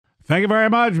Thank you very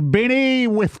much, Beanie,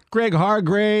 with Greg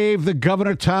Hargrave, the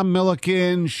Governor Tom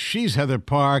Milliken. She's Heather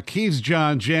Park. He's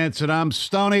John Jansen. I'm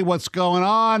Stoney. What's going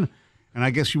on? And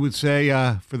I guess you would say,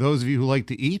 for those of you who like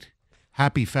to eat,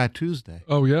 happy Fat Tuesday.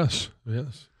 Oh, yes.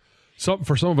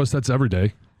 For some of us, that's every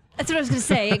day. That's what I was going to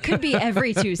say. It could be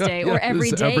every Tuesday or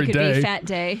every day could be Fat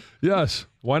Day. Yes.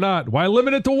 Why not? Why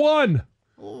limit it to one?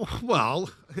 Well,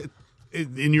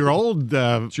 in your old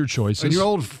it's your choices. In your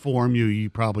old form, you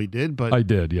probably did, but I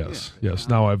did. Yes.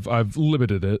 Now I've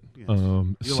limited it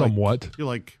somewhat. You're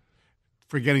like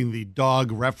forgetting the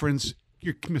dog reference.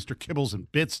 You're Mr. Kibbles and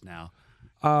Bits now.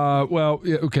 Well,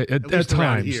 yeah, okay. At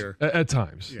times, here. At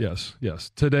times,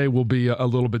 yes. Today will be a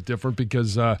little bit different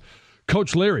because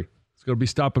Coach Larry is going to be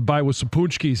stopping by with some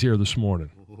punchkis here this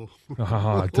morning.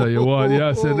 I tell you what,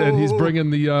 yes, and he's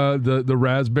bringing the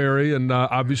raspberry, and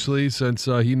obviously since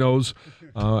he knows,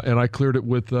 and I cleared it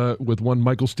with one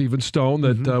Michael Stephen Stone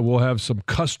that we'll have some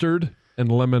custard and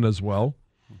lemon as well.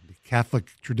 The Catholic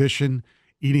tradition,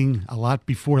 eating a lot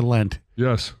before Lent.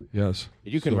 Yes. Did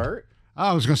you convert?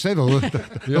 I was going to say the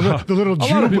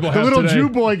little Jew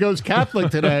boy goes Catholic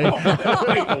today. Wait,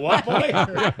 the what boy?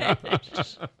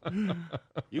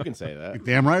 You can say that.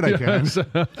 Damn right I can.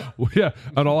 Yeah,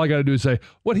 and all I got to do is say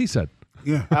what he said.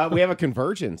 Yeah. We have a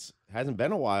convergence. Hasn't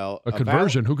been a while. A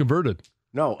conversion? Who converted?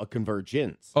 No, a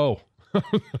convergence. Oh.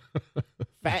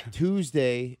 Fat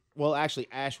Tuesday, well, actually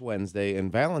Ash Wednesday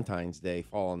and Valentine's Day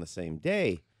fall on the same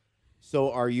day.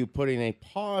 So are you putting a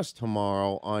pause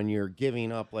tomorrow on your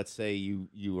giving up? Let's say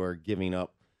you are giving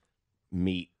up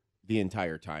meat the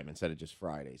entire time instead of just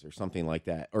Fridays or something like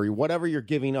that. Or whatever you're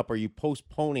giving up, are you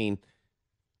postponing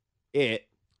it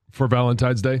for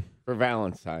Valentine's Day? For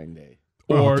Valentine's Day.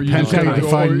 Or depends how you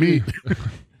define meat.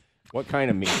 What kind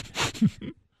of meat?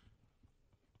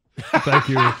 Thank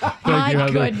you. My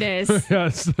goodness.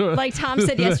 Yes. Like Tom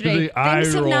said yesterday,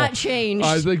 things have not changed.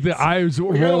 I think the eyes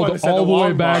rolled all the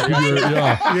way back.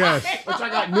 Yes. Which I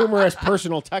got numerous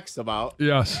personal texts about.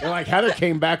 Yes. And like Heather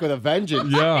came back with a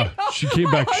vengeance. Yeah. She came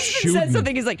back My shooting. husband said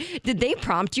something. He's like, did they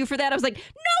prompt you for that? I was like,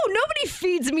 no, nobody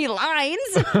feeds me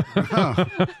lines.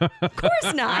 Of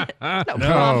course not. No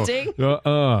prompting.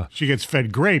 She gets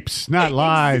fed grapes, not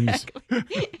lines.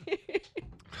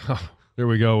 There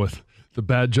we go with the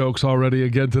bad jokes already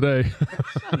again today.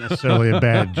 Not necessarily a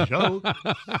bad joke.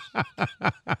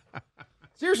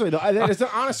 Seriously, though, it's an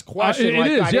honest question.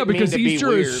 It is, because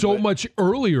Easter is so much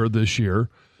earlier this year.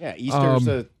 Yeah, Easter's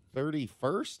the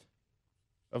 31st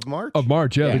of March. Of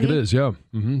March, I think it is, yeah.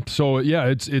 Mm-hmm. So, yeah,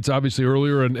 it's obviously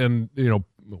earlier, and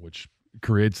which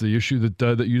creates the issue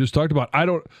that you just talked about.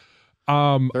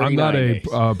 I'm not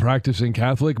a practicing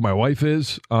Catholic. My wife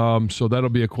is, so that'll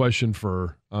be a question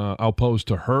for I'll pose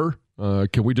to her.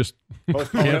 Can we just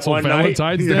cancel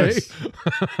Valentine's Day?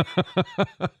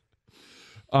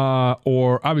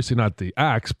 Or obviously not the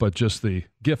acts, but just the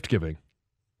gift giving.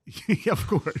 Yeah, of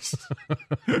course.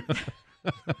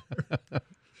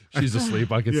 She's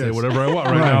asleep. I can say whatever I want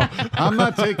right now. I'm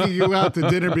not taking you out to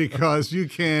dinner because you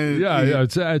can't. Yeah,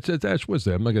 it's Ash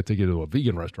Wednesday. I'm not going to take you to a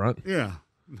vegan restaurant. Yeah,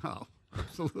 no.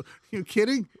 Absolutely. You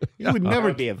kidding? You would That never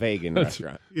would be a vegan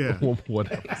restaurant. Yeah.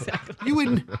 Whatever. Exactly. You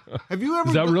wouldn't. Have you ever?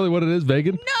 Is that really what it is?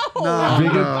 Vegan? No.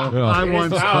 Vegan. No. I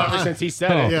once. Ever since he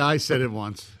said it. Yeah, I said it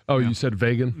once. Oh, you said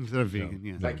vegan? Instead of vegan.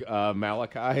 Yeah. Like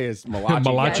Malachi is Malachi.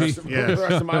 Malachi? For the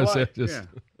rest of my life. Yeah.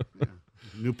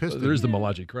 New piston. There's the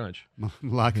Malachi Crunch.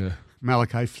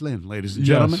 Malachi Flynn, ladies and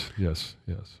gentlemen. Yes.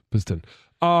 Piston.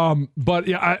 But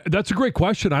yeah, that's a great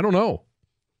question. I don't know.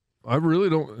 I really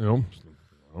don't.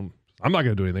 I'm not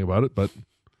going to do anything about it, but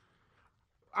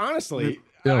honestly,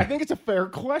 I think it's a fair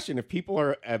question. If people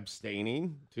are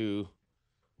abstaining to,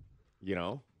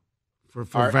 for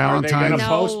are Valentine's, they going to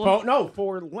postpone? No,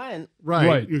 for Lent.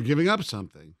 Right. You're giving up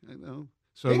something. I know.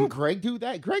 So didn't Greg do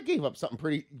that? Greg gave up something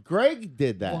pretty. Greg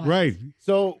did that. What? Right.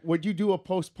 So would you do a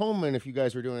postponement if you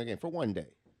guys were doing it again for one day?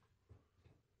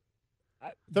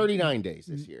 39 days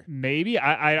this year. Maybe.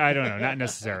 I don't know. Not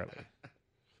necessarily.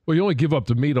 Well, you only give up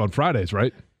the meat on Fridays,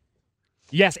 right?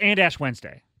 Yes, and Ash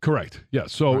Wednesday. Correct. Yeah.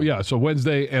 So so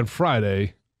Wednesday and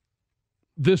Friday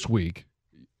this week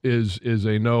is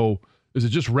a no. Is it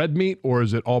just red meat or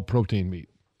is it all protein meat?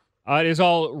 It is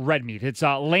all red meat. It's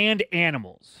land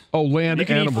animals. Oh, land you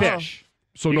can animals. Eat fish.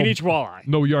 So you can eat walleye.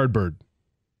 No yard bird.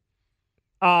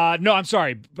 No, I'm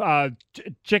sorry.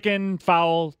 Chicken,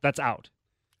 fowl, that's out.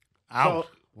 Out.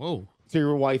 Whoa. So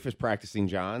your wife is practicing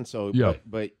John. So yeah.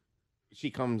 But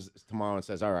she comes tomorrow and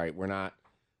says, "All right, we're not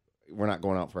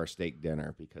going out for our steak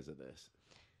dinner because of this."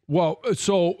 Well,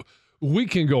 so we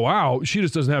can go out. She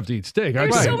just doesn't have to eat steak.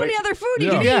 There's so many other food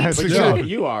you can eat. But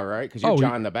you are, right? Because you're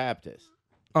John the Baptist.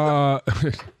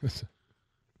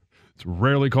 It's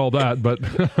rarely called that, but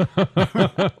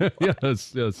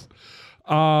yes.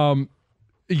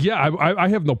 I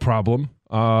have no problem.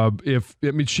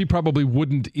 She probably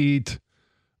wouldn't eat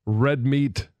red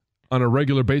meat on a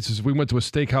regular basis if we went to a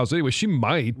steakhouse anyway. She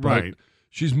might, but Right.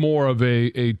 she's more of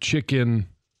a chicken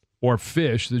or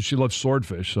fish. She loves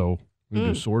swordfish, so we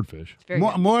do swordfish. Very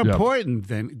More, good. more Yeah. important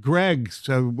than Greg.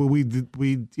 So we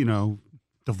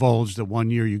divulged that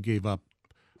one year you gave up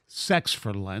sex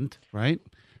for Lent, right?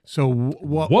 So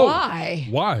what? Whoa. Why?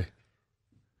 Why?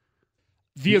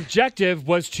 The objective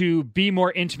was to be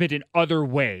more intimate in other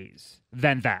ways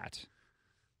than that.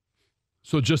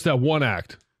 So just that one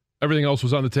act. Everything else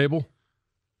was on the table?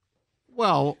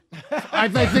 Well, I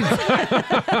think It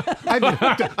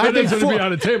doesn't be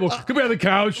on the table. Could be on the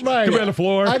couch. Right. Could be on the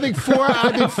floor. I think four.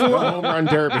 Home run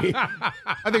derby.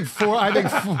 I think four.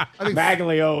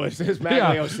 Maglio is his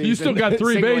Maglio yeah, season. you still got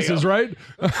 3 Singlio. bases, right?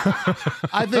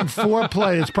 I think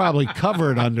foreplay is probably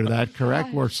covered under that,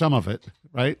 correct? Or some of it,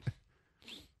 right?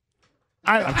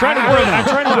 I'm trying to word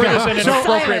this in an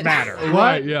appropriate manner.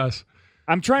 Right, yes.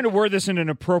 I'm trying to word this in an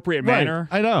appropriate manner.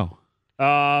 I know.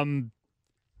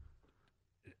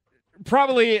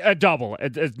 Probably a double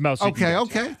at most. you can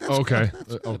Okay. get to. Okay.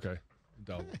 Okay.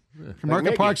 Double.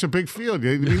 Market Park's a big field.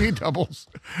 You need doubles.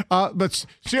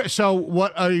 So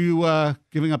what are you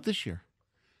giving up this year?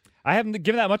 I haven't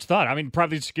given that much thought. I mean,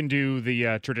 probably just can do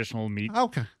the traditional meat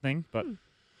Okay. thing, but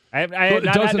But it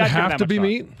doesn't have to be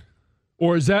meat?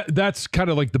 Or is that's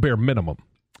kind of like the bare minimum?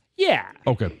 Yeah.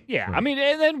 Okay. Yeah. Right. I mean,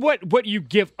 and then what you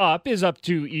give up is up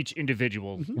to each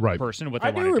individual Right. person. What they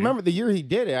I want do to remember the year he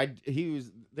did it.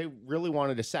 They really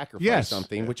wanted to sacrifice Yes.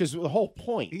 something, which is the whole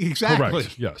point. Exactly.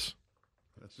 Correct. Yes.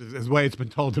 That's the way it's been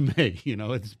told to me.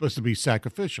 It's supposed to be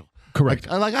sacrificial. Correct.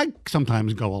 I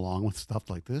sometimes go along with stuff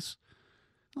like this.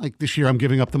 Like this year, I'm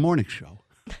giving up the morning show.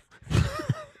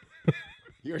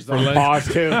 Yours on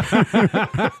pause too.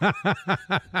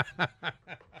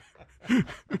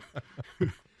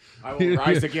 I will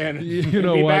rise again. You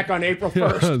know be what? back on April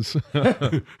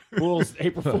 1st. Yes.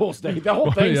 April Fool's Day. The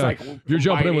whole thing's Yeah. like You're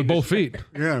jumping in with both combining feet.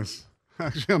 Yes.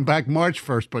 Actually, I'm back March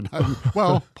 1st, but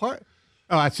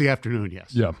that's the afternoon.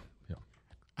 Yes. Yeah.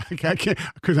 I can't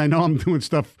because I know I'm doing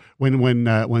stuff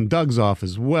when Doug's off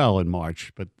as well in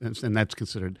March, and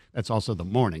that's also the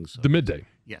morning. So The midday.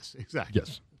 yes, exactly.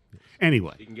 Yes.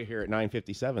 Anyway, You can get here at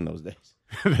 9:57 those days.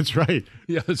 that's right.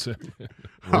 Yes.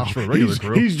 Works for a regular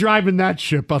crew. He's driving that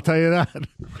ship. I'll tell you that.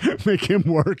 Make him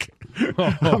work.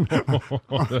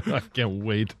 I can't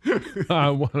wait. I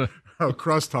want to. Oh,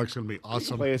 crosstalk's gonna be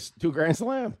awesome. Play a 2 Grand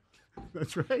Slam.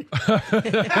 That's right.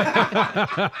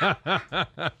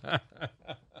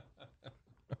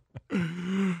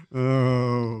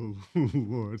 Oh,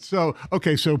 Lord.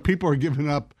 So people are giving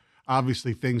up,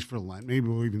 obviously, things for Lent. Maybe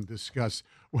we'll even discuss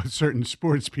what certain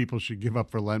sports people should give up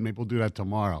for Lent. Maybe we'll do that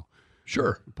tomorrow.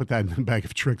 Sure. Put that in the bag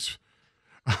of tricks.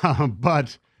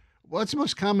 But what's the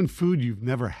most common food you've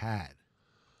never had?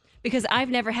 Because I've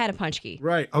never had a punchki.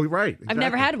 Right. Oh, right. I've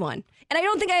never had one. And I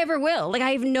don't think I ever will. Like,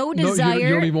 I have no No, desire. you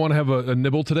don't even want to have a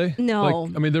nibble today? No.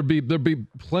 Like, I mean, there'd be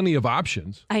plenty of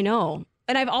options. I know.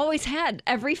 And I've always had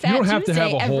every Fat don't have to Tuesday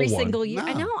have a whole every one. single year.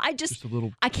 I No. know. Just a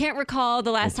little. I can't recall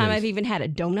the last time taste. I've even had a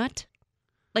donut.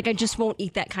 Like, I just won't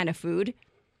eat that kind of food.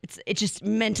 It's just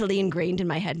mentally ingrained in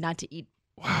my head not to eat.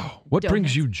 Wow. What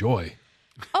brings Donuts. you joy?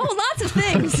 Oh, lots of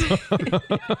things.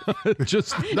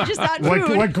 Just just not What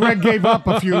food. Greg gave up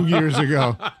a few years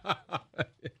ago.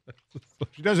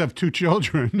 She does have 2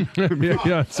 children.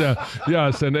 yes,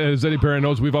 yes. And as any parent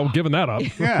knows, we've all given that up.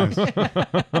 Yes.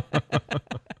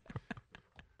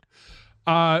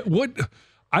 What?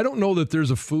 I don't know that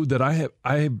there's a food that I have.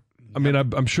 I mean,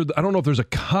 I'm sure. I don't know if there's a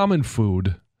common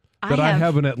food that I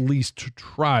haven't at least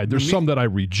tried. There's some that I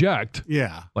reject,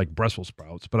 Yeah. like Brussels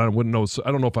sprouts, but I wouldn't know.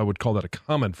 I don't know if I would call that a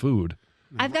common food.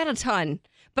 I've got a ton,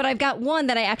 but I've got one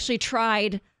that I actually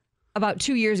tried about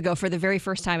 2 years ago for the very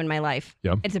first time in my life.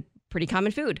 Yeah. It's a pretty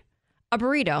common food. A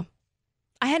burrito.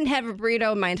 I hadn't had a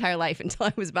burrito in my entire life until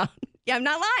I was about, I'm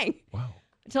not lying. Wow.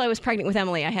 Until I was pregnant with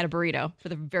Emily, I had a burrito for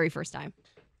the very first time.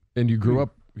 And you grew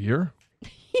up here?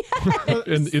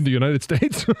 in the United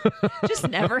States? Just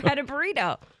never had a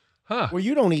burrito. Well,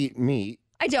 you don't eat meat.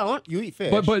 I don't. You eat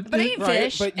fish. But I eat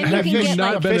fish. but and have you you can get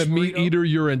not like, been a fish meat burrito? eater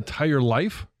your entire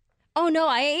life? oh no,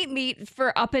 I ate meat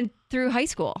for up and through high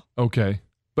school. Okay.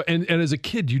 But and as a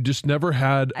kid, you just never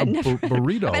had a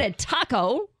burrito. I've had a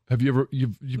taco, Have you ever?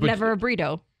 You've been, never a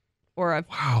burrito. Or a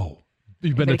Wow.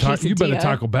 You've been I've to had a You've been to quesadilla.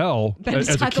 Taco Bell been as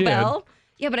to a Taco kid. Bell.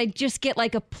 Yeah, but I just get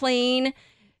like a plain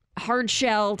hard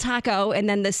shell taco and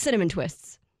then the cinnamon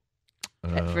twists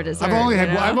for dessert. I've only had.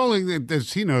 you know? I've only,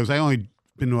 as he knows, I only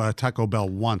been to a Taco Bell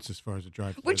once as far as a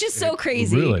drive-thru. Which is so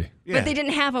crazy. Really? Yeah. But they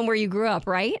didn't have them where you grew up,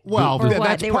 right? Well, Or what?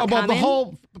 that's They weren't probably the common?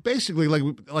 whole. Basically,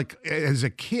 like as a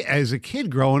kid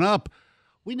growing up,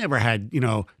 we never had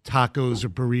tacos or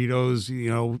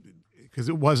burritos, because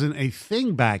it wasn't a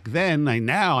thing back then.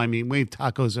 Now, I mean, we have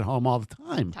tacos at home all the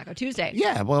time. Taco Tuesday.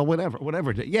 Yeah, well,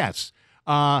 whatever. Yes,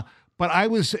 but I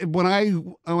was when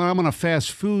I'm on a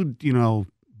fast food,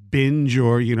 binge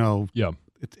or Yeah.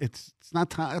 it's not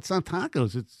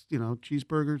tacos. It's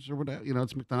cheeseburgers or whatever.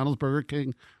 It's McDonald's, Burger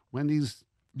King, Wendy's,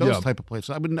 those Yeah. type of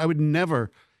places. I would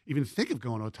never even think of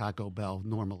going to a Taco Bell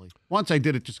normally. Once I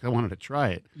did it, just 'cause I wanted to try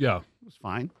it. Yeah. It was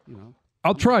fine.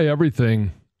 I'll try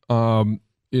everything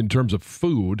in terms of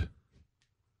food.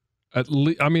 At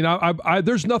least, I mean, I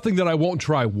there's nothing that I won't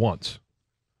try once.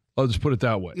 I'll just put it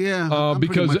that way. Yeah, I'm pretty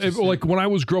because much the same. like when I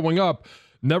was growing up,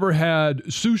 never had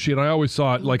sushi, and I always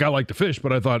thought like I like to fish,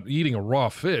 but I thought eating a raw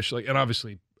fish, and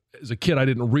obviously as a kid I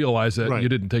didn't realize that Right. you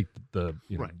didn't take the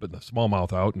Right. the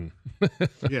smallmouth out and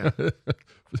Yeah.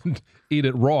 eat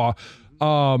it raw.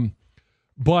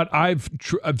 But I've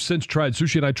since tried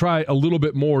sushi, and I try a little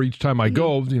bit more each time I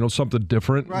go. Something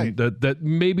different, Right. that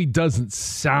maybe doesn't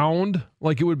sound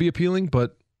like it would be appealing,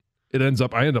 but I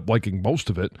end up liking most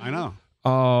of it. I know.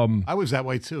 Um, I was that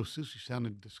way too. Sushi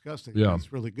sounded disgusting. Yeah.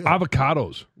 It's really good.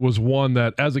 Avocados was one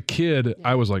that, as a kid,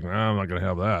 I was like, nah, I'm not going to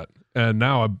have that. And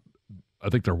now I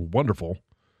think they're wonderful.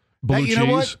 Blue Hey, cheese. you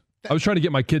know what? I was trying to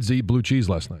get my kids to eat blue cheese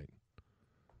last night.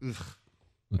 Ugh.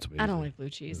 That's amazing. I don't like blue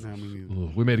cheese. No, I mean,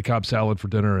 Ugh, we made a Cobb salad for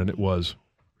dinner, and it was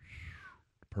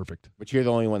perfect. But you're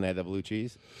the only one that had the blue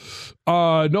cheese.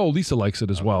 No, Lisa likes it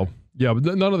as well. Yeah, but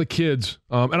none of the kids.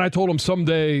 And I told them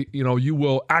someday, you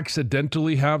will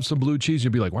accidentally have some blue cheese.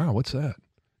 You'll be like, wow, what's that?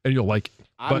 And you'll like it.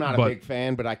 I'm not a big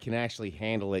fan, but I can actually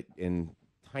handle it in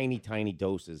tiny, tiny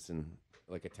doses and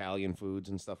like Italian foods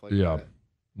and stuff like Yeah.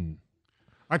 that.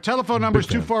 Our telephone number is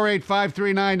Big fan.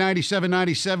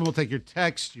 248-539-9797. We'll take your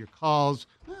texts, your calls.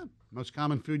 Most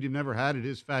common food you've never had. It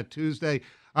is Fat Tuesday.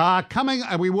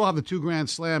 We will have the $2 Grand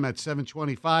Slam at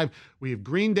 7:25. We have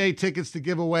Green Day tickets to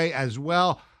give away as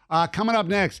well. Coming up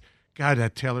next, God,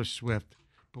 that Taylor Swift,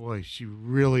 boy, she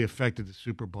really affected the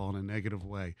Super Bowl in a negative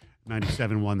way.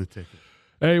 97 won the ticket.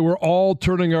 Hey, we're all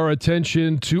turning our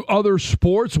attention to other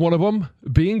sports, one of them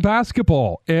being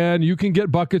basketball. And you can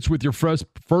get buckets with your first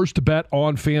bet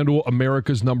on FanDuel,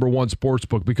 America's #1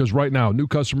 sportsbook, because right now, new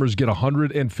customers get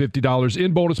 $150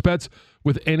 in bonus bets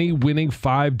with any winning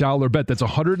 $5 bet. That's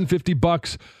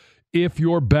 $150 if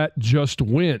your bet just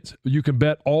wins. You can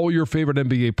bet all your favorite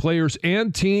NBA players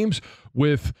and teams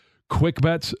with quick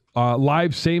bets,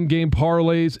 live same-game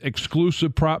parlays,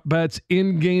 exclusive prop bets,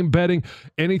 in-game betting,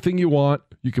 anything you want.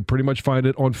 You can pretty much find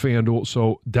it on FanDuel.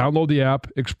 So download the app,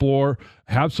 explore,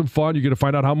 have some fun. You're going to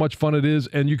find out how much fun it is.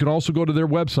 And you can also go to their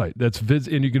website.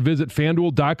 And you can visit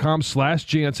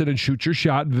FanDuel.com/Jansen and shoot your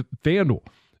shot. FanDuel,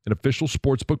 an official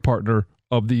sportsbook partner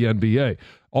of the NBA.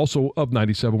 Also of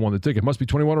 97 won the ticket. Must be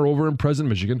 21 or over in present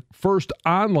Michigan. First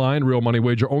online real money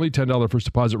wager. Only $10 first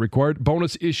deposit required.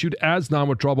 Bonus issued as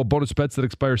non-withdrawable bonus bets that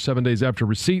expire 7 days after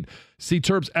receipt. See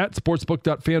terms at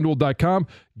sportsbook.fanduel.com.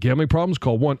 Gambling problems?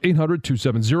 Call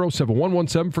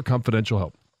 1-800-270-7117 for confidential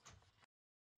help.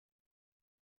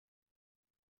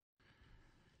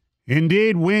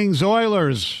 Indeed, Wings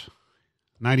Oilers.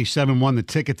 97 won the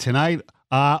ticket tonight.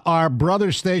 Our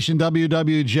brother station,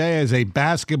 WWJ, has a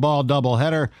basketball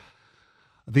doubleheader.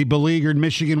 The beleaguered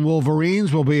Michigan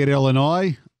Wolverines will be at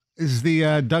Illinois. Is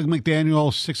the Doug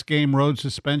McDaniel 6-game road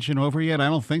suspension over yet? I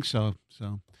don't think so.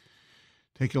 So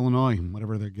take Illinois,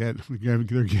 whatever they're given,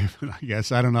 I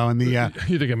guess. I don't know. And the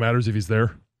You think it matters if he's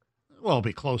there? well, it'll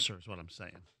be closer is what I'm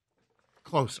saying.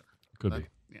 Closer. Could be.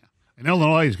 Yeah. And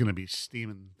Illinois is going to be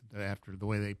steaming after the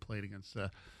way they played against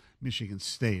Michigan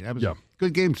State. That was a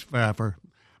good game for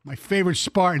my favorite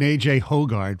Spartan, A.J.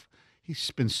 Hogard.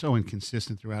 He's been so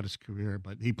inconsistent throughout his career,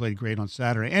 but he played great on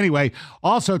Saturday. Anyway,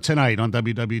 also tonight on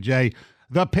WWJ,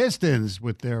 the Pistons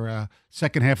with their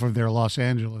second half of their Los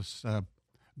Angeles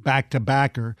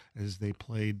back-to-backer as they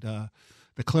played the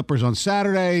Clippers on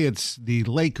Saturday. It's the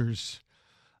Lakers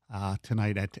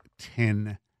tonight at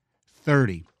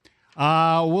 10:30.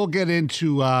 We'll get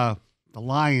into the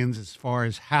Lions as far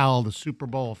as how the Super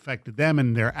Bowl affected them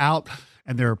and their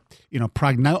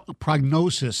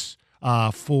prognosis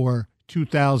for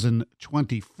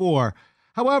 2024.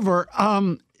 However,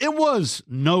 it was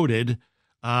noted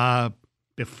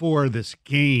before this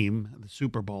game, the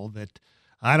Super Bowl, that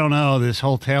I don't know, this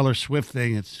whole Taylor Swift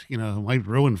thing, it's, might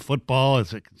ruin football.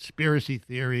 It's a conspiracy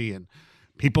theory, and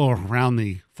people around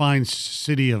the fine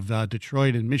city of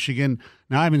Detroit and Michigan.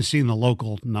 Now, I haven't seen the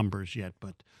local numbers yet,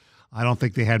 but I don't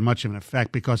think they had much of an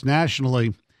effect because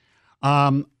nationally,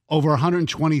 over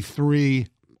 123,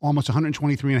 almost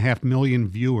 123.5 million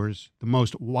viewers, the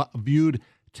most viewed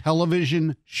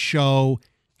television show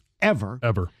ever.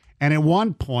 And at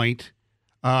one point,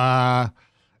 at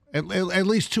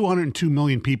least 202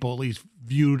 million people at least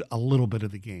viewed a little bit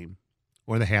of the game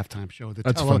or the halftime show.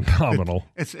 That's phenomenal.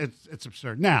 It's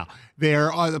absurd. Now,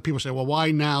 there are the people say, well,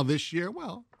 why now this year?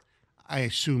 Well, I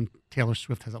assume Taylor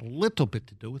Swift has a little bit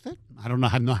to do with it. I don't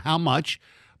know how much,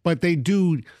 but they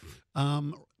do.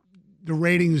 The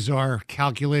ratings are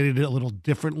calculated a little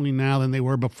differently now than they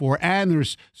were before, and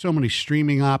there's so many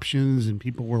streaming options, and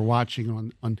people were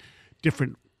watching on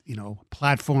different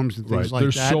platforms and things like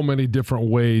There's that. so many different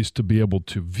ways to be able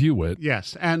to view it.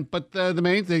 Yes, but the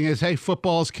main thing is, hey,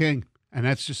 football's king, and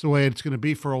that's just the way it's going to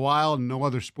be for a while, and no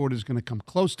other sport is going to come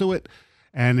close to it.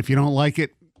 And if you don't like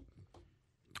it,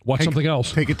 watch something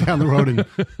else. Take it down the road. And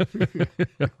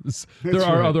there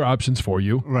are other options for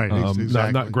you. Right,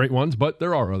 exactly. Not great ones, but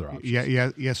there are other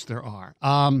options. Yes, there are.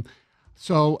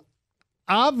 So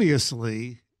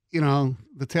obviously,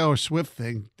 the Taylor Swift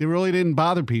thing, they really didn't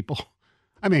bother people.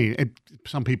 I mean,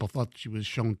 some people thought she was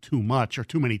shown too much or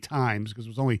too many times because it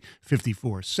was only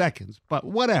 54 seconds, but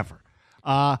whatever.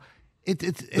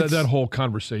 That whole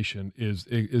conversation is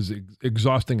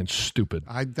exhausting and stupid.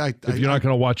 If you're not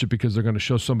going to watch it because they're going to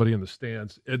show somebody in the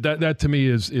stands, that to me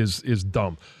is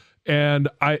dumb. And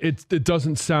it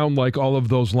doesn't sound like all of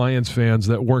those Lions fans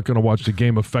that weren't going to watch the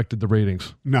game affected the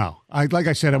ratings. No, like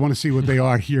I said, I want to see what they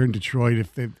are here in Detroit.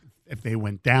 If they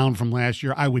went down from last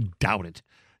year, I would doubt it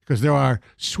because there are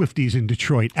Swifties in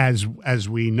Detroit, as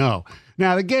we know.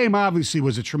 Now the game obviously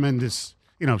was a tremendous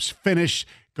finish.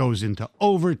 Goes into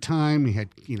overtime. We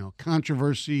had,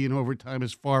 controversy in overtime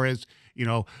as far as,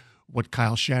 what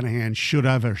Kyle Shanahan should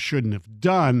have or shouldn't have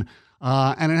done.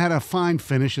 And it had a fine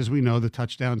finish, as we know, the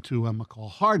touchdown to McCall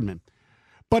Hardman.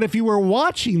 But if you were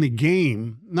watching the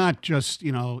game, not just,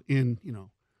 in,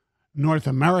 North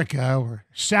America or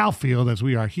Southfield, as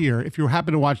we are here, if you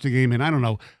happen to watch the game in, I don't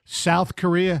know, South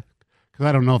Korea, because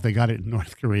I don't know if they got it in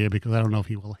North Korea, because I don't know if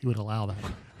he would allow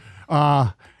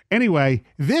that. Anyway,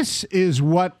 this is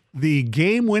what the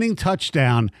game-winning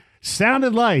touchdown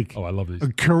sounded like. Oh, I love these.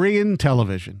 Korean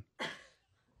television.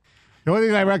 The only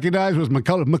thing I recognized was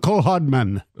McCall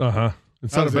Hardman.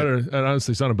 It sounded better. It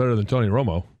honestly sounded better than Tony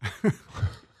Romo.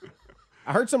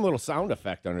 I heard some little sound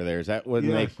effect under there. Is that when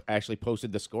they actually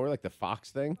posted the score, like the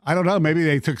Fox thing? I don't know. Maybe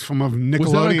they took from a Nickelodeon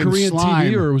Was that on Korean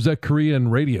slime. TV or was that Korean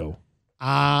radio?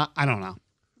 I don't know.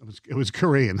 It was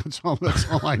Korean. That's all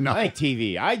I know. I think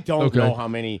TV. I don't know how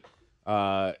many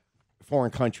foreign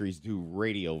countries do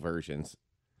radio versions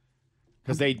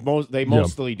because they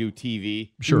mostly do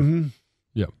TV. Sure. Mm-hmm.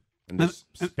 Yeah. And there's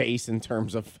space in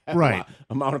terms of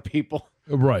amount of people.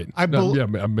 Right. I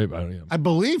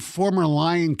believe former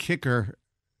Lion kicker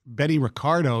Benny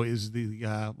Ricardo is the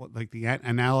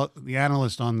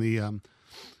analyst on the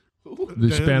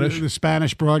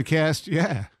Spanish broadcast.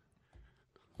 Yeah.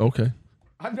 Okay.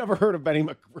 I've never heard of Benny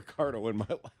Ricardo in my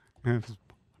life.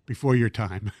 Before your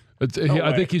time. I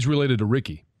think he's related to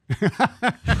Ricky.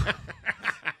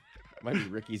 Might be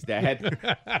Ricky's dad.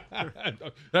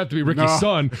 That'd have to be Ricky's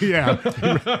son. Yeah.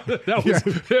 That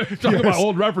was talking about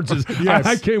old references. Yes.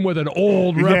 I came with an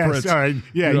old reference. Yes, all right.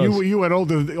 Yeah, yes. You went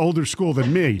older school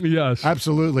than me. Yes.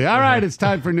 Absolutely. All right, it's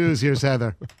time for news. Here's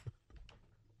Heather.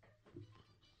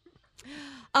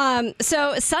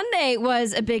 So Sunday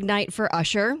was a big night for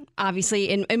Usher, obviously,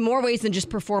 in more ways than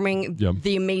just performing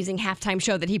the amazing halftime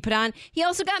show that he put on. He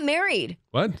also got married.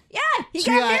 What? Yeah, he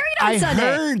got married on Sunday.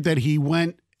 I heard that he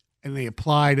went and they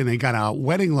applied and they got a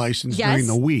wedding license during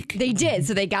the week. They did.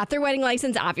 So they got their wedding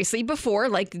license, obviously, before.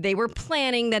 Like, they were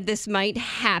planning that this might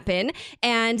happen.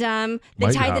 And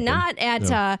they tied the knot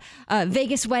at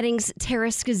Vegas Weddings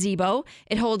Terrace Gazebo.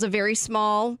 It holds a very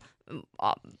small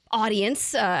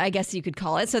audience, I guess you could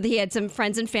call it. So he had some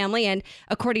friends and family, and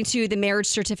according to the marriage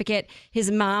certificate,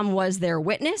 his mom was their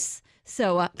witness.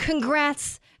 So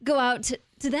congrats go out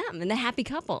to them and the happy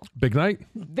couple. Big night?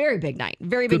 Very big night.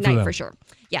 Very big night for sure.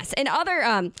 Yes. And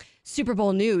other Super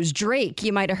Bowl news, Drake,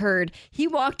 you might have heard, he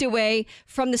walked away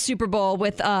from the Super Bowl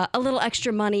with a little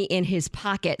extra money in his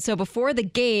pocket. So before the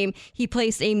game, he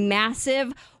placed a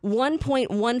massive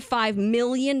 $1.15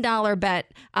 million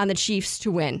bet on the Chiefs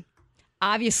to win.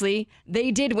 Obviously,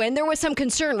 they did win. There was some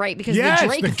concern, right? Because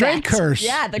the Drake curse.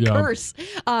 Yeah, the curse.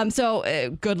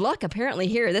 So good luck, apparently,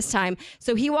 here this time.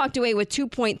 So he walked away with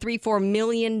 $2.34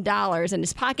 million in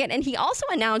his pocket. And he also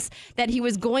announced that he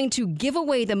was going to give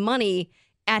away the money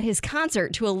at his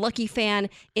concert to a lucky fan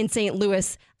in St.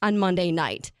 Louis on Monday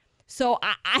night. So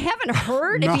I haven't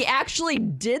heard if he actually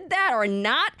did that or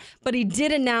not, but he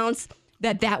did announce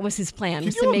that was his plan.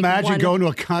 Can you imagine going to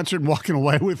a concert and walking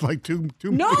away with like $2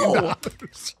 million?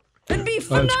 It'd be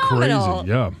phenomenal. That's crazy,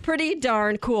 yeah. Pretty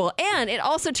darn cool. And it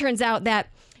also turns out that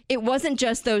it wasn't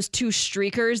just those 2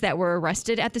 streakers that were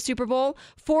arrested at the Super Bowl.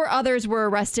 4 others were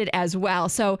arrested as well.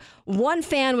 So one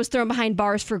fan was thrown behind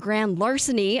bars for grand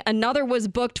larceny. Another was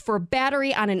booked for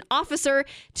battery on an officer.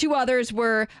 2 others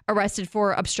were arrested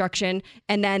for obstruction.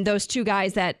 And then those 2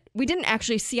 guys that we didn't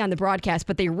actually see on the broadcast,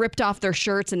 but they ripped off their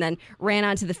shirts and then ran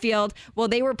onto the field. Well,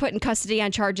 they were put in custody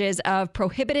on charges of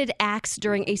prohibited acts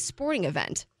during a sporting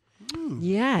event.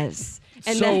 Yes.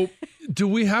 And so do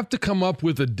we have to come up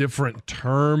with a different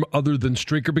term other than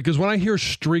streaker? Because when I hear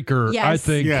streaker, I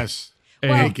think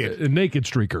a naked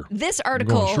streaker. This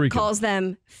article calls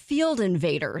them field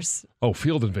invaders. Oh,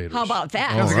 field invaders. How about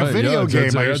that? Sounds like a video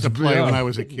game I used to play when I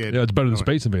was a kid. Yeah, it's better than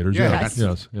Space Invaders. Yes.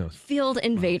 Yes. Field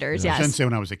invaders, I shouldn't say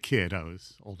when I was a kid. I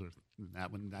was older than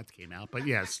that when that came out, but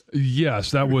yes.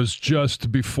 Yes, that was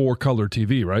just before color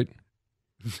TV, right?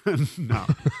 No.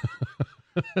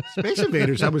 Space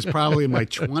Invaders, I was probably in my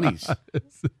 20s. Did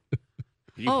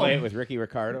you play it with Ricky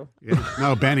Ricardo? Yeah.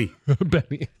 No, Benny.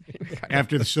 Benny.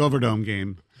 After the Silverdome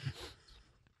game.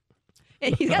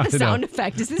 Yeah, he's got the sound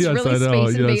effect. Is this Yes, really I know, Space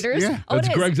yes. Invaders? Yeah. Oh, it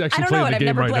is. Greg's actually I don't know playing it. the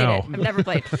game right now. I've never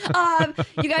played.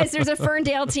 You guys, there's a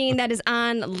Ferndale teen that is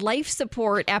on life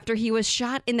support after he was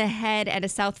shot in the head at a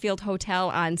Southfield hotel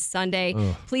on Sunday.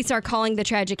 Police are calling the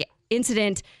tragic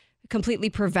incident completely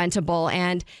preventable,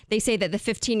 and they say that the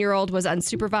 15-year-old was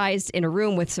unsupervised in a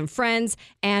room with some friends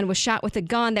and was shot with a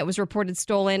gun that was reported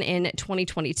stolen in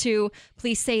 2022.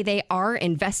 Police say they are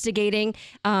investigating.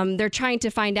 They're trying to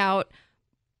find out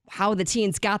how the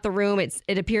teens got the room.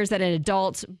 It appears that an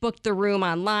adult booked the room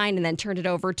online and then turned it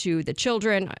over to the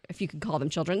children, if you could call them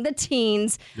children, the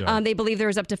teens. Yeah. They believe there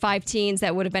was up to 5 teens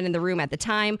that would have been in the room at the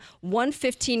time. One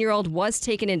 15-year-old was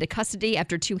taken into custody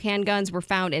after 2 handguns were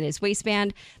found in his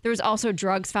waistband. There was also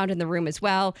drugs found in the room as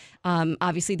well.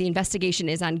 Obviously, the investigation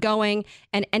is ongoing,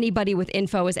 and anybody with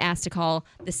info is asked to call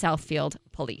the Southfield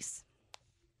police.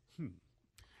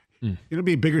 It'll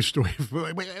be a bigger story.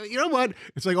 You know what?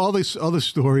 It's like all the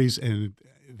stories and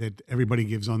that everybody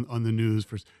gives on the news.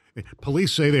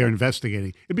 Police say they are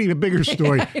investigating. It'd be a bigger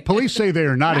story. Police say they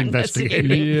are not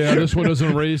investigating. Yeah, this one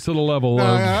doesn't raise to the level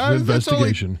of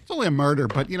investigation. It's only a murder,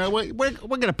 but you know what? We're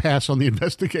going to pass on the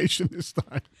investigation this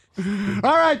time.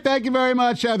 All right, thank you very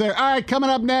much, Heather. All right,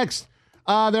 coming up next,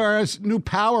 there are new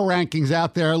power rankings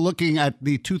out there looking at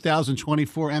the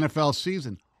 2024 NFL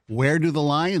season. Where do the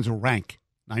Lions rank?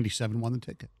 97 won the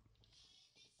ticket.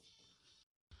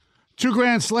 2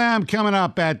 Grand Slam coming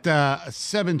up at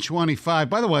 7:25.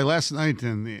 By the way, last night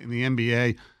in the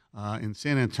NBA, in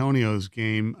San Antonio's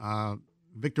game,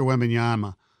 Victor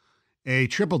Wembanyama, a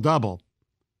triple-double,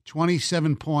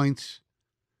 27 points,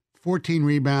 14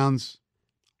 rebounds,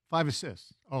 5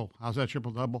 assists. Oh, how's that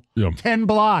triple-double? Yeah. 10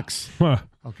 blocks. Huh.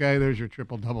 Okay, there's your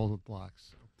triple-double with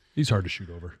blocks. He's hard to shoot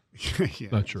over. Yeah,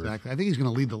 Not sure. Exactly. I think he's going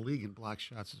to lead the league in block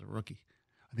shots as a rookie.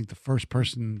 I think the first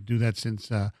person to do that since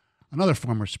another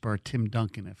former Spur, Tim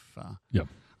Duncan, if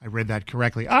I read that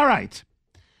correctly. All right.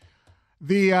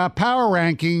 The power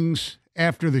rankings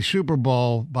after the Super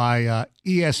Bowl by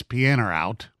ESPN are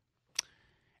out.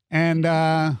 And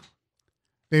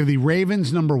they have the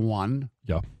Ravens number 1.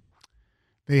 Yeah.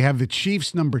 They have the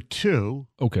Chiefs number 2.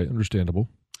 Okay, understandable.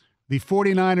 The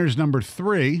 49ers number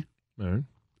 3. All right.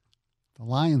 The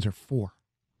Lions are 4.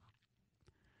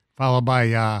 Followed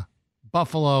by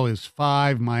Buffalo is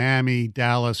 5, Miami,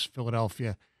 Dallas,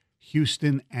 Philadelphia,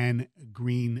 Houston, and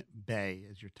Green Bay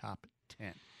as your top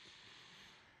 10.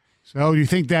 So do you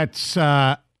think that's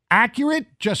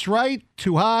accurate, just right,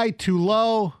 too high, too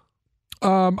low?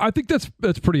 I think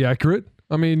that's pretty accurate.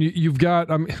 I mean, you've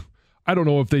got I don't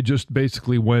know if they just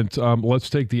basically went, let's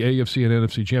take the AFC and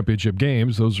NFC championship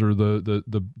games. Those are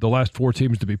the last 4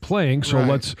 teams to be playing. So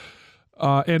let's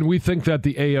and we think that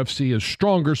the AFC is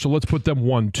stronger, so let's put them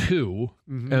 1-2.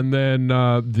 Mm-hmm. And then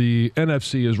the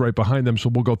NFC is right behind them, so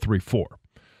we'll go 3-4.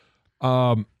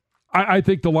 I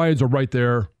think the Lions are right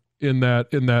there in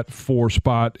that 4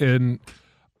 spot. And,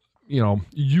 you know,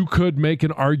 you could make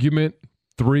an argument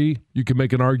 3. You could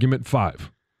make an argument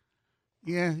 5.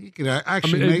 Yeah, you could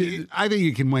actually I think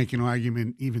you can make an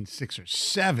argument even 6 or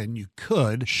 7. You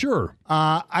could. Sure.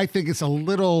 I think it's a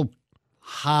little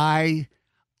high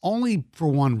only for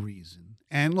one reason.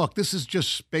 And look, this is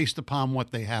just based upon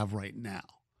what they have right now,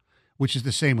 which is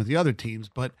the same with the other teams.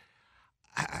 But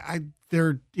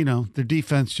their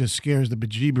defense just scares the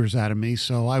bejeebers out of me.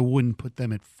 So I wouldn't put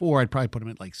them at 4. I'd probably put them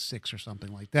at like 6 or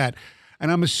something like that.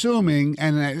 And I'm assuming,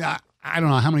 and I don't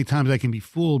know how many times I can be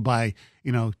fooled by,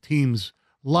 teams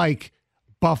like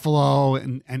Buffalo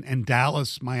and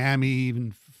Dallas, Miami,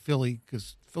 even Philly,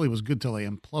 because Philly was good till they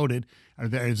imploded.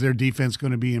 Is their defense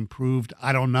going to be improved?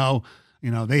 I don't know.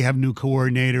 They have new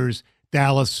coordinators.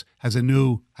 Dallas has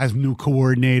new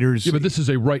coordinators. Yeah, but this is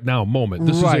a right now moment.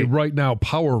 This is a right now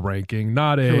power ranking,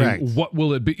 not a Correct. What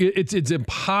will it be? It's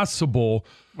impossible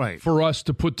for us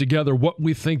to put together what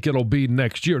we think it'll be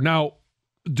next year. Now,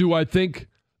 do I think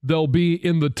they'll be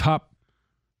in the top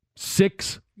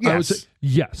 6? Yes. I would say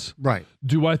yes. Right.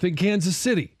 Do I think Kansas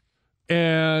City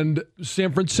and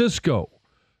San Francisco,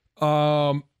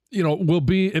 will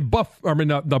be in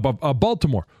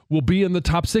Baltimore will be in the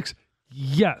top 6?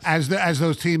 Yes. As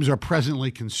those teams are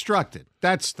presently constructed.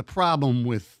 That's the problem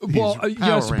with these power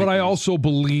yes, but I rankings. also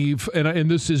believe,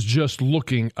 and this is just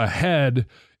looking ahead,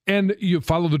 and you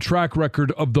follow the track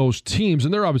record of those teams,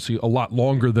 and they're obviously a lot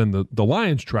longer than the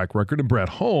Lions' track record and Brett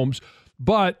Holmes,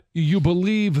 but you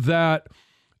believe that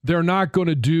they're not going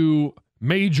to do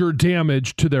major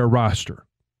damage to their roster.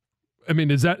 I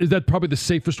mean, is that probably the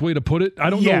safest way to put it? I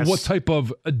don't know what type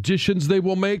of additions they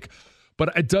will make,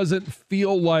 but it doesn't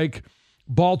feel like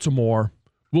Baltimore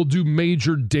will do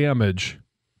major damage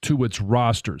to its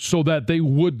roster so that they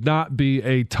would not be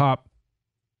a top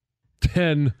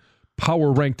 10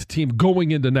 power-ranked team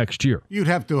going into next year. You'd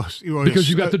have to... because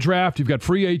you've got the draft, you've got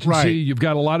free agency, Right. you've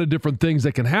got a lot of different things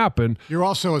that can happen. You're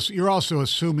also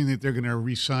assuming that they're going to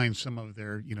re-sign some of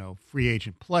their, free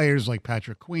agent players like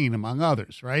Patrick Queen, among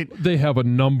others, right? They have a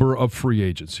number of free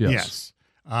agents, yes.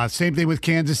 Yes. Same thing with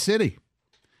Kansas City.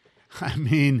 I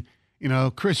mean,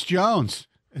 Chris Jones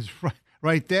is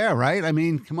right there, right? I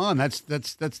mean, come on, that's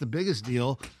the biggest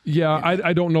deal. Yeah,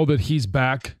 I don't know that he's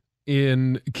back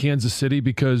in Kansas City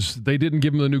because they didn't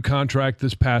give him the new contract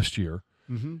this past year.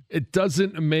 Mm-hmm. It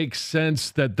doesn't make sense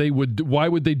that they would. Why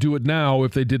would they do it now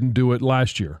if they didn't do it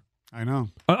last year? I know.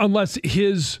 Unless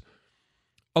his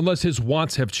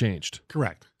wants have changed.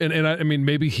 Correct. And I mean,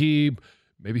 maybe he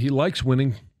likes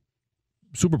winning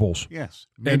Super Bowls. Yes.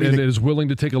 And is willing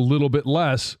to take a little bit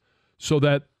less so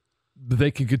that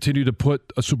they can continue to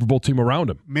put a Super Bowl team around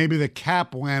him. Maybe the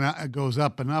cap goes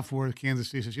up enough where Kansas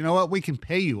City says, you know what, we can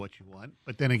pay you what you want.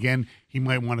 But then again, he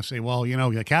might want to say, well,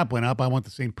 the cap went up. I want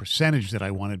the same percentage that I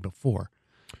wanted before.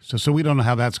 So we don't know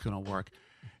how that's going to work.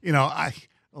 I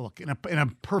look, in a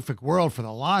perfect world for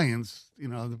the Lions,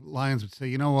 the Lions would say,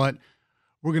 you know what,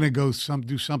 we're going to go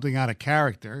do something out of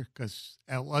character because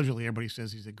allegedly everybody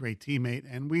says he's a great teammate,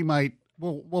 and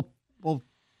we'll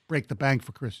break the bank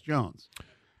for Chris Jones.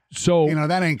 So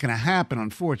that ain't going to happen,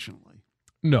 unfortunately.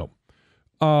 No.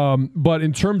 But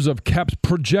in terms of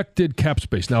projected cap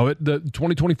space, now the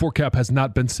 2024 cap has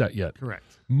not been set yet. Correct.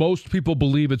 Most people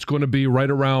believe it's going to be right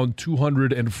around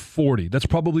 240. That's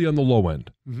probably on the low end.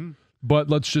 Mm-hmm. But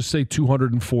let's just say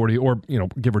 240 or,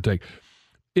 give or take.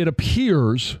 It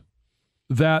appears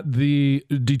that the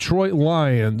Detroit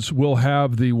Lions will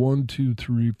have the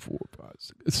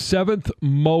 7th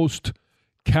most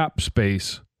cap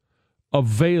space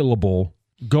available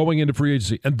going into free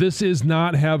agency. And this is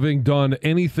not having done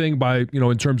anything by,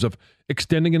 in terms of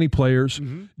extending any players.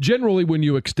 Mm-hmm. Generally, when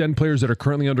you extend players that are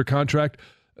currently under contract,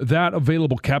 that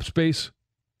available cap space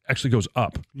actually goes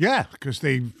up. Yeah, because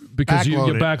you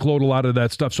backload a lot of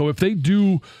that stuff. So if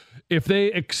they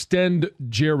extend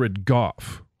Jared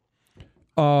Goff,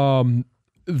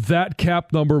 that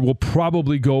cap number will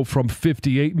probably go from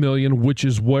 $58 million, which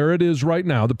is where it is right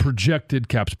now, the projected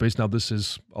cap space. Now, this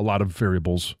is a lot of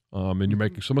variables, and you're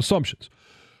making some assumptions.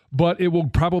 But it will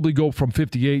probably go from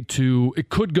 58 to, it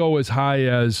could go as high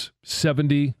as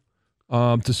 70 to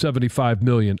 $75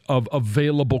 million of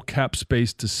available cap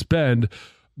space to spend,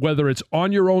 whether it's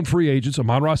on your own free agents,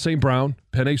 Amon-Ra St. Brown,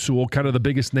 Penei Sewell, kind of the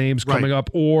biggest names coming up,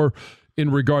 or in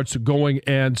regards to going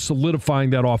and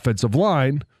solidifying that offensive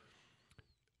line.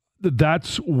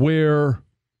 That's where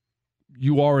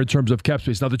you are in terms of cap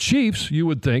space. Now, the Chiefs, you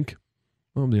would think,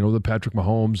 the Patrick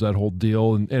Mahomes, that whole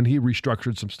deal, and he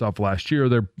restructured some stuff last year.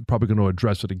 They're probably going to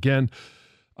address it again.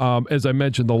 As I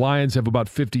mentioned, the Lions have about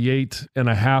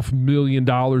 $58.5 million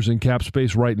in cap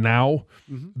space right now.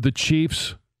 Mm-hmm. The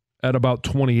Chiefs at about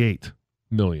 $28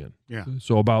 million. Yeah.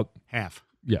 So about half.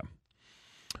 Yeah.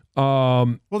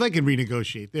 Well, they can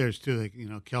renegotiate theirs too. Like,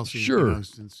 Kelsey, sure.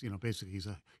 Since basically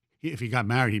if he got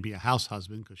married, he'd be a house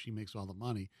husband because she makes all the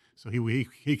money. So he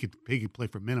could play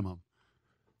for minimum.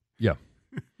 Yeah.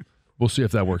 We'll see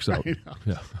if that works out.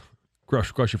 Yeah.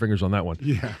 Cross your fingers on that one.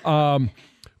 Yeah.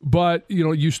 But,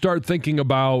 you start thinking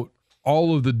about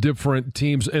all of the different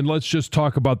teams, and let's just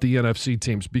talk about the NFC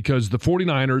teams because the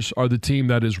 49ers are the team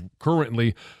that is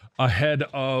currently ahead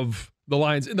of the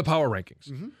Lions in the power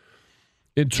rankings.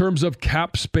 In terms of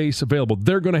cap space available,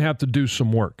 they're going to have to do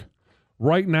some work.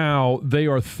 Right now, they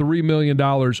are $3 million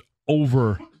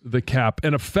over the cap.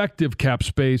 And effective cap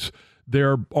space,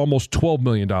 they're almost $12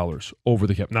 million over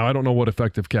the cap. Now, I don't know what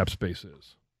effective cap space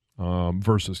is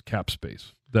versus cap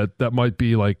space. That might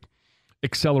be like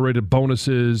accelerated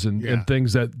bonuses and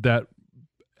things that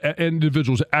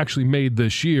individuals actually made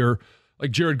this year.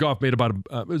 Like Jared Goff made about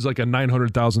it was like a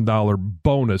 $900,000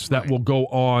 bonus that will go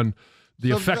on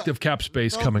the effective cap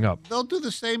space coming up. They'll do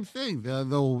the same thing.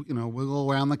 They'll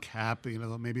wiggle around the cap.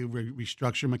 They'll maybe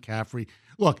restructure McCaffrey.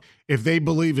 Look, if they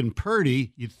believe in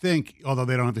Purdy, you'd think, although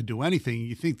they don't have to do anything,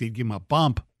 you think they'd give him a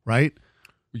bump, right?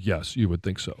 Yes, you would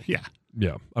think so. Yeah.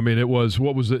 Yeah. I mean,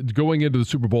 what was it? Going into the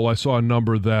Super Bowl, I saw a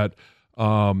number that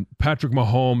Patrick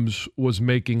Mahomes was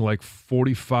making like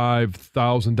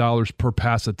 $45,000 per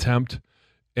pass attempt,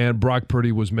 and Brock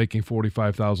Purdy was making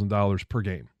 $45,000 per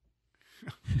game.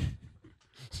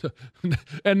 So,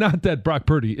 and not that Brock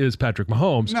Purdy is Patrick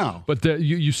Mahomes. No. But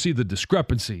you see the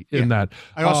discrepancy in that.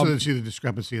 I also did see the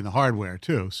discrepancy in the hardware,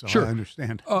 too, so sure. I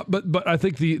understand. But I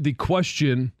think the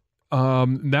question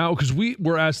now, because we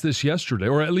were asked this yesterday,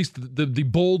 or at least the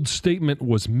bold statement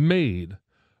was made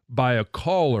by a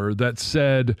caller that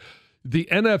said the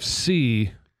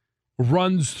NFC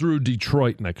runs through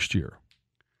Detroit next year.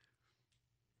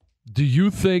 Do you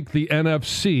think the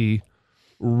NFC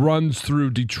runs through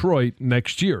Detroit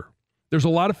next year? There's a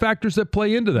lot of factors that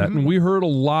play into that, and we heard a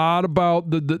lot about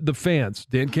the fans.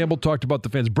 Dan Campbell talked about the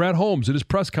fans. Brad Holmes at his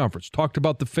press conference talked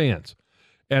about the fans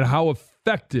and how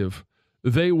effective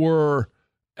they were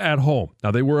at home.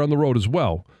 Now, they were on the road as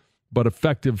well, but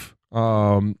effective,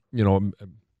 impactful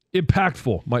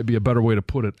might be a better way to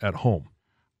put it at home.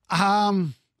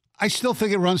 I still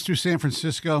think it runs through San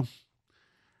Francisco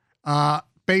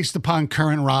based upon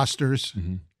current rosters.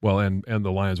 Mm-hmm. Well, and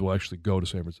the Lions will actually go to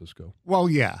San Francisco. Well,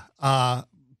 yeah.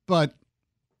 But,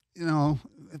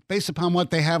 based upon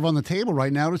what they have on the table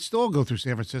right now, it'd still go through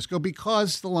San Francisco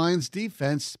because the Lions'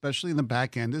 defense, especially in the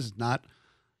back end, is not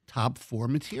top 4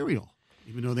 material,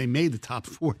 even though they made the top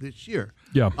 4 this year.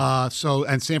 Yeah.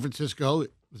 And San Francisco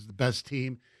was the best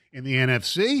team in the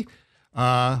NFC.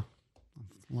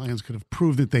 Lions could have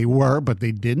proved that they were, but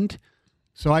they didn't.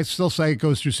 So I still say it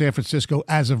goes through San Francisco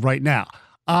as of right now.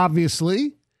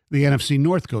 Obviously, the NFC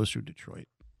North goes through Detroit.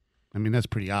 I mean, that's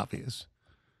pretty obvious.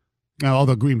 Now,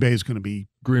 although Green Bay is going to be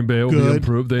Green Bay will be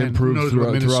improved. They improved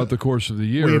throughout the course of the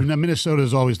year. Minnesota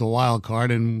is always the wild card,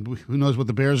 and who knows what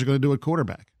the Bears are going to do at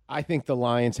quarterback. I think the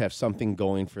Lions have something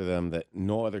going for them that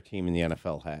no other team in the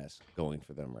NFL has going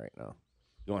for them right now.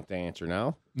 You want the answer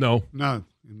now? No.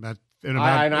 In about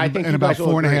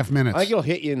 4.5 minutes. I think it'll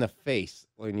hit you in the face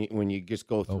when you just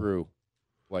go through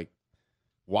like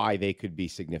why they could be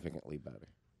significantly better.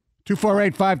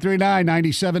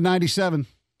 248-539-9797.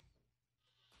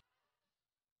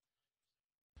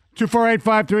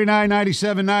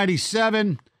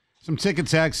 248-539-9797. Some ticket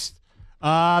text.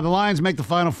 The Lions make the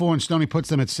Final Four, and Stoney puts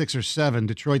them at 6 or 7.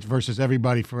 Detroit versus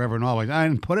everybody forever and always. I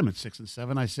didn't put them at 6 and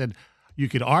 7. I said you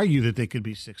could argue that they could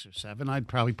be 6 or 7. I'd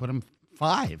probably put them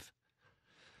 5.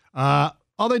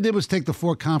 All they did was take the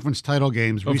 4 conference title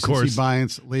games, recency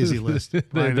bias, lazy list.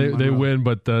 they win,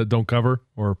 but don't cover,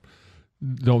 or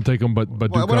don't take them, but do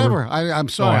whatever. Cover. I'm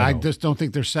sorry. I just don't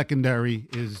think their secondary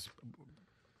is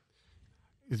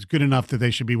good enough that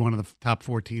they should be one of the top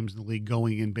 4 teams in the league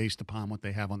going in based upon what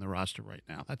they have on their roster right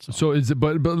now. That's all. So is it?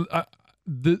 But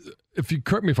if you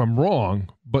correct me if I'm wrong,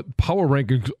 but power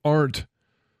rankings aren't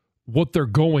what they're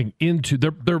going into.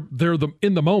 They're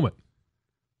in the moment.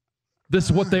 This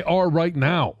is what they are right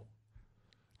now.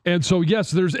 And so,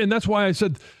 yes, and that's why I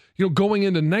said, going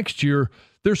into next year,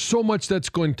 there's so much that's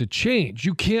going to change.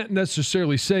 You can't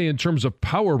necessarily say in terms of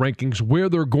power rankings where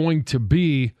they're going to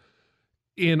be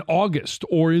in August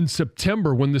or in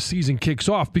September when the season kicks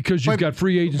off, because you've got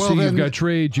free agency, you've got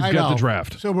trades, you've got the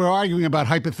draft. So we're arguing about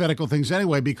hypothetical things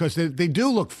anyway, because they do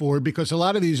look forward, because a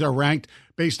lot of these are ranked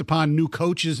based upon new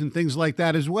coaches and things like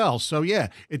that as well. So, yeah,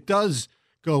 it does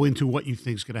go into what you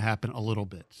think is going to happen a little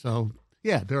bit. So,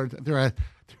 yeah, they're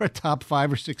a top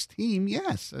 5 or 6 team,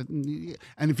 yes. And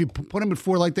if you put them at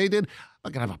 4 like they did, I'm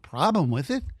not going to have a problem with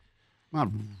it.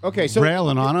 I'm not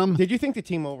railing on them. Did you think the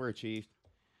team overachieved?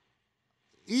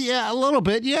 Yeah, a little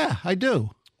bit. Yeah, I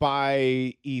do.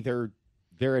 By either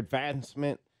their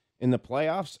advancement in the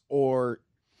playoffs, or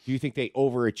do you think they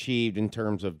overachieved in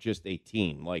terms of just a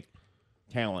team, like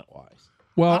talent-wise?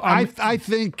 Well, I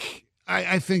think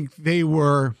they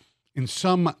were, in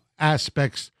some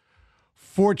aspects,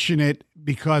 fortunate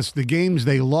because the games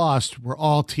they lost were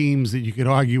all teams that you could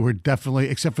argue were definitely,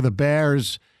 except for the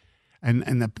Bears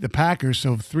and the Packers.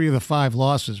 So 3 of the 5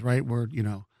 losses, right, were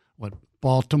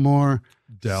Baltimore,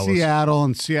 Dallas, Seattle,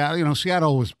 and Seattle.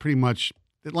 Seattle was pretty much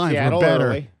the Lions Seattle were better.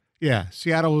 early. Yeah,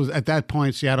 Seattle was at that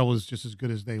point. Seattle was just as good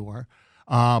as they were.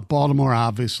 Baltimore,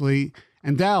 obviously,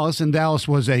 and Dallas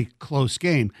was a close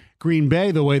game. Green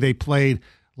Bay, the way they played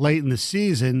late in the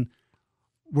season,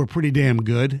 were pretty damn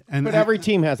good. But every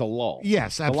team has a lull.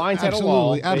 Yes, the Lions had a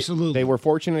lull. Absolutely, They were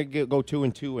fortunate to go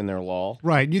 2-2 in their lull.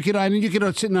 Right. You could sit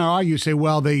there and argue, say,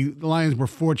 well, the Lions were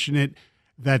fortunate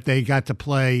that they got to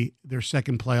play their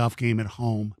second playoff game at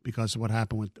home because of what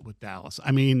happened with Dallas.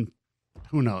 I mean,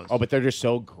 who knows? Oh, but they're just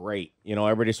so great.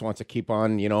 Everybody just wants to keep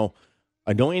on,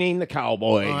 anointing the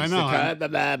Cowboys. Oh, I know. Blah,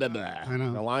 blah, blah, blah. I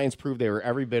know. The Lions proved they were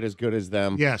every bit as good as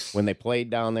them when they played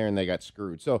down there and they got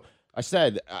screwed. So I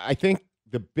think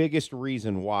the biggest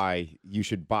reason why you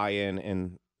should buy in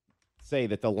and say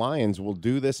that the Lions will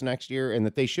do this next year and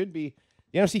that they should be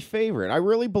the NFC favorite. I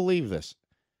really believe this.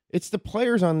 It's the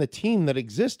players on the team that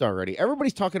exist already.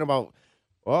 Everybody's talking about,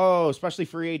 especially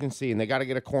free agency, and they got to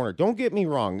get a corner. Don't get me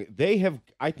wrong. They have,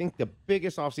 I think the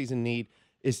biggest offseason need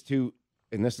is to,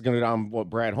 and this is going to go down what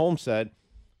Brad Holmes said,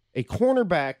 a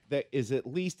cornerback that is at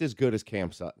least as good as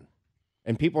Cam Sutton.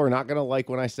 And people are not going to like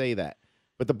when I say that.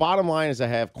 But the bottom line is I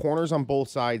have corners on both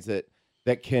sides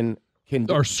that can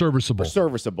are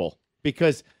serviceable.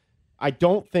 Because I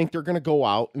don't think they're going to go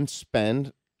out and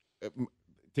spend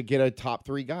to get a top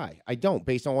 3 guy. I don't,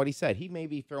 based on what he said. He may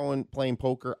be playing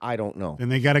poker. I don't know.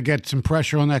 And they got to get some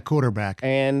pressure on that quarterback.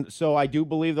 And so I do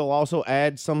believe they'll also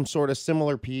add some sort of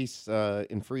similar piece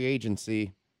in free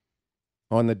agency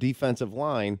on the defensive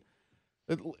line.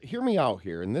 Hear me out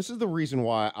here, and this is the reason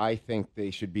why I think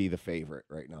they should be the favorite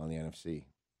right now in the NFC.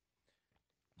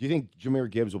 Do you think Jahmyr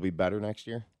Gibbs will be better next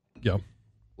year? Yeah.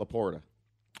 Laporta?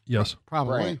 Yes.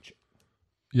 Probably. Branch?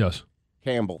 Yes.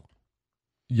 Campbell?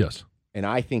 Yes. And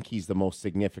I think he's the most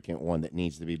significant one that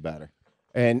needs to be better.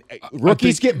 And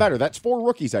rookies get better. That's 4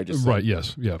 rookies I just said. Right,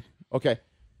 yes, yeah. Okay.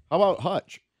 How about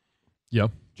Hutch? Yeah.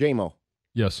 J-Mo?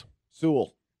 Yes.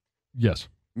 Sewell? Yes.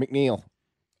 McNeil?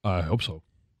 I hope so.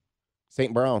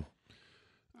 St. Brown?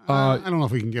 I don't know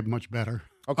if we can get much better.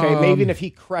 Okay, maybe if he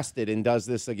crested and does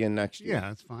this again next year. Yeah,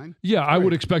 that's fine. Yeah, I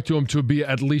would expect him to be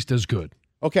at least as good.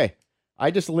 Okay.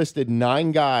 I just listed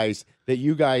 9 guys that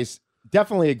you guys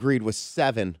definitely agreed with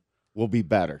 7 will be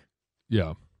better.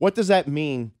 Yeah. What does that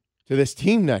mean to this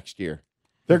team next year?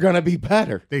 They're going to be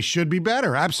better. They should be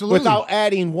better, absolutely. Without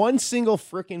adding one single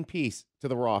freaking piece to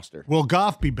the roster. Will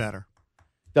Goff be better?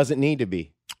 Doesn't need to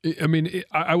be. I mean,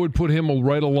 I would put him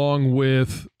right along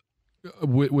with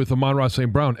Amon-Ra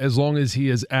St. Brown as long as he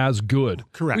is as good.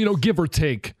 Correct. Give or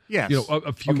take. Yes.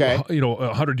 A few, Okay.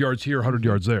 100 yards here, 100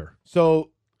 yards there.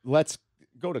 So let's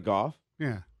go to Goff.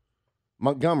 Yeah.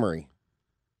 Montgomery,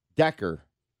 Decker,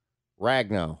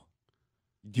 Ragnow.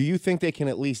 Do you think they can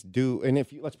at least do, and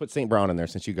let's put St. Brown in there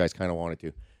since you guys kind of wanted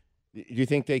to. Do you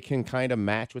think they can kind of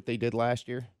match what they did last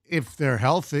year? If they're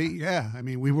healthy, yeah. I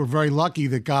mean, we were very lucky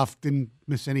that Goff didn't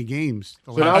miss any games.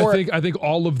 I think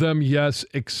all of them, yes,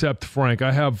 except Frank.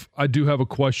 I do have a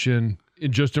question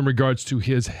in regards to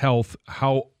his health,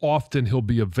 how often he'll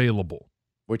be available.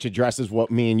 Which addresses what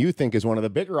me and you think is one of the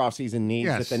bigger offseason needs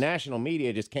Yes. that the national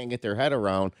media just can't get their head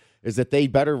around, is that they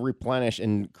better replenish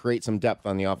and create some depth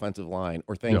on the offensive line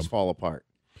or things fall apart.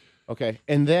 Okay.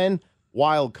 And then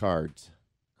wild cards.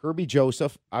 Kirby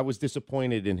Joseph, I was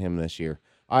disappointed in him this year.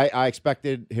 I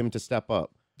expected him to step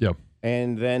up. Yeah.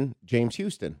 And then James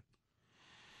Houston.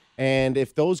 And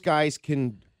if those guys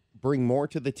can bring more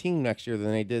to the team next year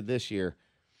than they did this year,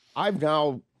 I've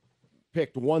now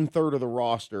picked 1/3 of the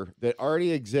roster that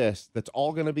already exists that's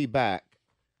all going to be back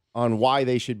on why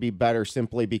they should be better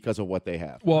simply because of what they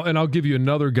have. Well, and I'll give you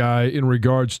another guy in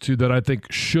regards to that I think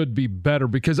should be better,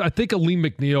 because I think Aleem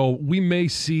McNeil, we may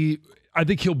see, I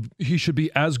think he should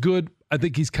be as good. I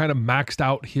think he's kind of maxed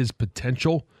out his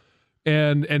potential,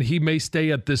 and he may stay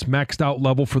at this maxed out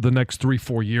level for the next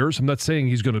 3-4 years. I'm not saying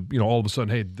he's going to, all of a sudden,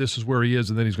 hey, this is where he is,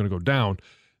 and then he's going to go down.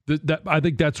 I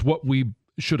think that's what we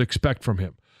should expect from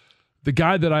him. The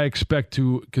guy that I expect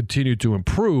to continue to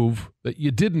improve that you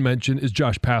didn't mention is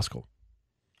Josh Pascal.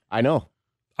 I know.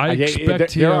 I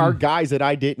expect him. There are guys that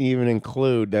I didn't even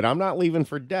include that I'm not leaving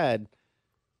for dead.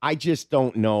 I just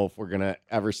don't know if we're going to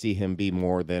ever see him be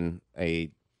more than a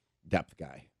depth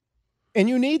guy. And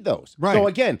you need those. Right. So,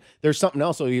 again, there's something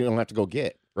else so you don't have to go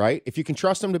get, right? If you can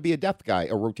trust him to be a depth guy,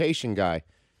 a rotation guy.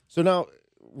 So now,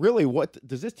 really, what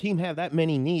does this team have that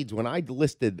many needs when I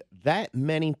listed that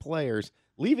many players,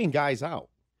 leaving guys out?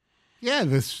 Yeah,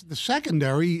 the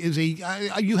secondary is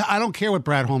I don't care what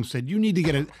Brad Holmes said. You need to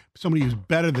get somebody who's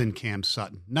better than Cam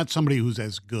Sutton, not somebody who's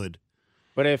as good.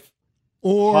 But if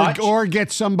or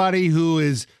get somebody who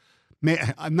is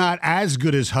not as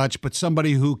good as Hutch, but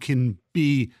somebody who can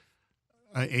be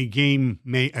a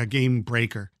game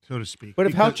breaker, so to speak. But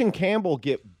if Hutch and Campbell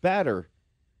get better,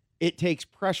 it takes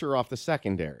pressure off the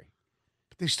secondary.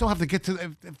 But they still have to get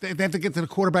to they have to get to the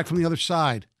quarterback from the other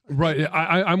side. Right.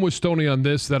 I'm with Stoney on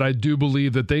this, that I do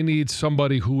believe that they need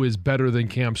somebody who is better than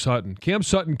Cam Sutton. Cam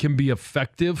Sutton can be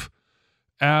effective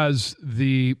as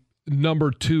the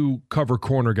number 2 cover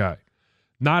corner guy,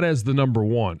 not as the number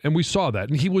 1. And we saw that.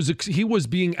 And he was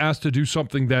being asked to do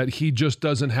something that he just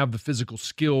doesn't have the physical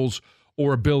skills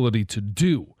or ability to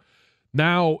do.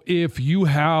 Now, if you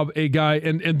have a guy,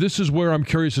 and this is where I'm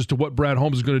curious as to what Brad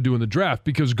Holmes is going to do in the draft,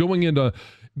 because going into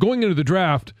the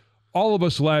draft, all of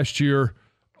us last year,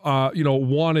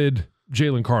 wanted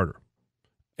Jalen Carter.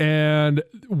 And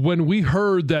when we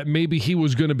heard that maybe he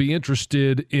was going to be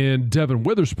interested in Devin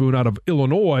Witherspoon out of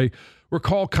Illinois, we're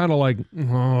all kind of like,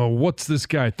 oh, what's this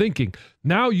guy thinking?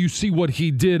 Now you see what he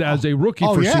did as a rookie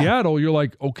for Seattle. You're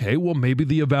like, okay, well, maybe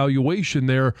the evaluation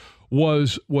there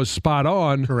was spot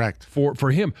on. Correct.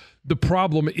 For him. The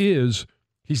problem is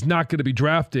he's not going to be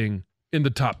drafting in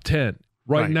the top 10.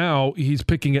 Right now, he's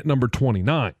picking at number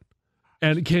 29.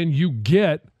 And can you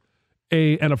get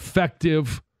an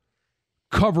effective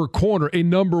cover corner, a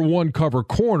number 1 cover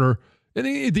corner?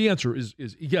 And the answer is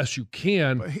yes, you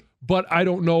can, but I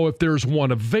don't know if there's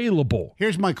one available.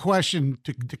 Here's my question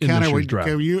to counter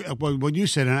what you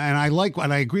said, and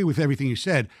I agree with everything you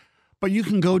said. But you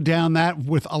can go down that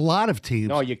with a lot of teams.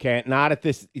 No, you can't. Not at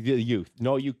this youth.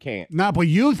 No, you can't. Not with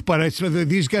youth, but it's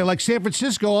these guys like San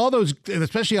Francisco, all those,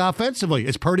 especially offensively.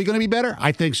 Is Purdy going to be better?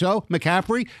 I think so.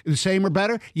 McCaffrey, the same or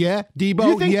better? Yeah.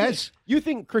 Debo, yes. You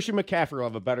think Christian McCaffrey will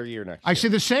have a better year next year? I say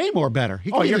the same or better. He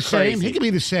can be the same. He can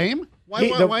be the same. Why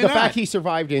the not? fact he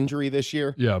survived injury this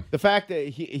year. Yeah. The fact that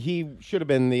he should have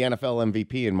been the NFL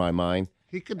MVP in my mind.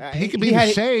 He could be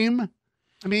the same.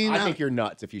 I mean, I think you're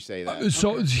nuts if you say that.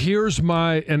 So here's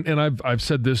my, and I've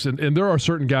said this, and there are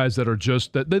certain guys that are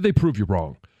just, that they prove you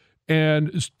wrong.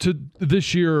 And to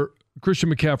this year,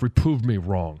 Christian McCaffrey proved me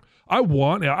wrong. I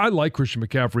like Christian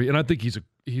McCaffrey, and I think he's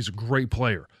a great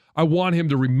player. I want him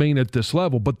to remain at this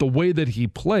level, but the way that he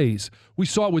plays, we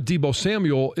saw it with Deebo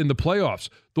Samuel in the playoffs.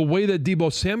 The way that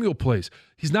Deebo Samuel plays,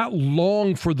 he's not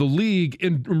long for the league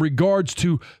in regards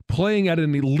to playing at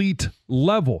an elite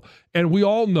level. And we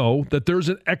all know that there's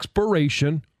an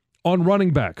expiration on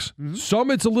running backs. Mm-hmm.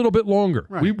 Some it's a little bit longer.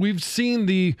 Right. We've seen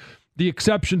the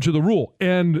exception to the rule,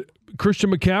 and Christian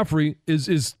McCaffrey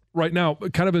is right now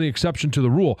kind of an exception to the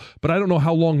rule, but I don't know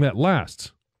how long that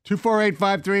lasts.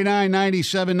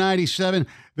 248-539-9797.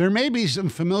 There may be some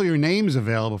familiar names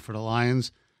available for the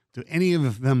Lions. Do any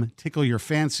of them tickle your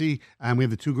fancy? We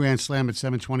have the 2 Grand Slam at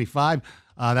 725.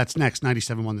 That's next.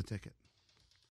 97 won the ticket.